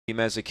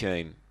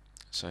Mazikeen.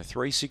 So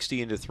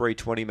 360 into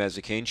 320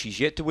 Mazikeen. She's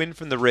yet to win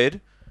from the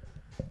red.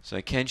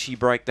 So can she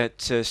break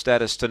that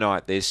status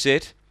tonight? They're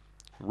set.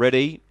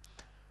 Ready.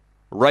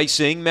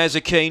 Racing.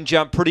 Mazikeen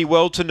jumped pretty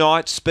well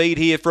tonight. Speed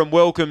here from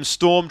Welcome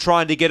Storm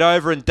trying to get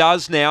over and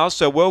does now.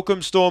 So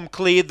Welcome Storm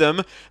cleared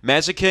them.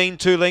 Mazikeen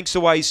 2 lengths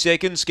away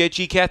second.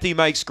 Sketchy Cathy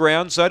makes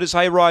ground. So does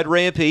Hayride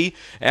Rampy.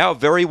 Out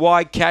very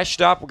wide,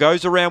 cashed up.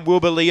 Goes around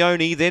Wilbur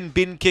Leone. Then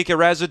Bin Kicker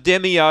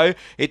Azademio.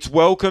 It's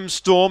Welcome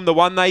Storm, the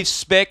one they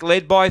spec,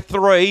 led by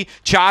 3.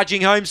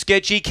 Charging home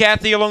Sketchy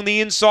Cathy along the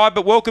inside,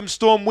 but Welcome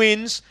Storm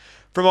wins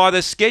from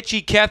either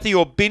Sketchy Cathy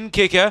or Bin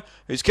Kicker,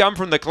 who's come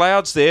from the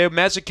clouds there.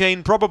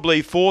 Mazikeen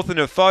probably 4th in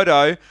a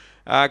photo.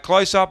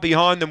 Close up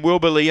behind them,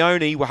 Wilbur Leone,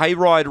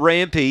 Hayride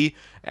Rampy,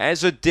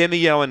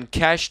 Azademio and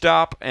Cashed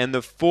Up, and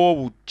the 4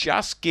 will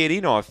just get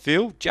in, I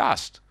feel.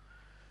 Just.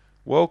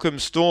 Welcome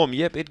Storm,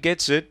 yep, it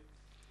gets it.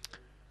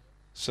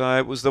 So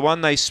it was the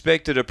one they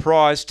spec'd at a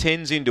price,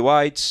 10s into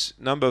 8s.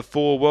 Number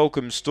 4,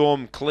 Welcome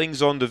Storm,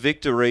 clings on to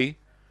victory.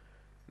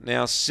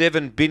 Now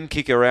 7, Bin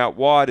Kicker out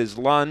wide, has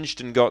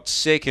lunged and got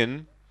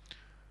second.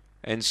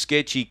 And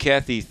Sketchy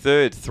Cathy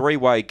third.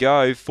 3-way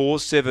go.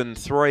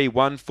 4-7-3.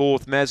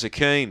 1/4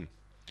 Mazikeen.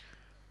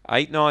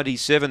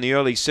 8.97 the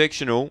early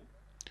sectional.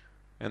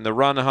 And the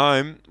run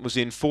home was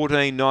in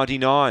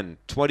 14.99.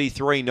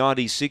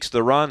 23.96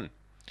 the run.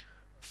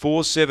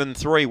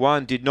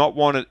 4-7-3-1. Did not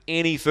want it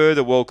any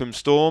further, Welcome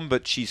Storm,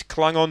 but she's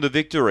clung on to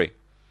victory.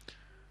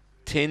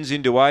 10s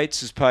into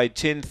 8s has paid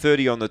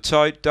 10.30 on the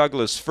tote.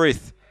 Douglas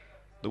Frith,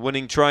 the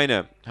winning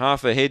trainer,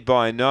 half ahead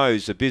by a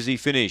nose, a busy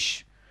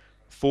finish.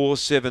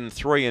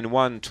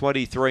 4-7-3-1,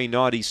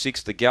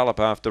 23.96 the gallop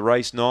after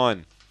race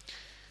 9.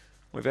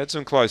 We've had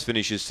some close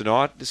finishes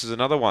tonight. This is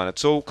another one.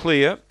 It's all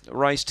clear.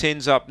 Race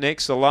 10's up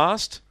next, the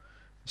last.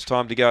 It's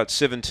time to go at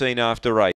 17 after 8.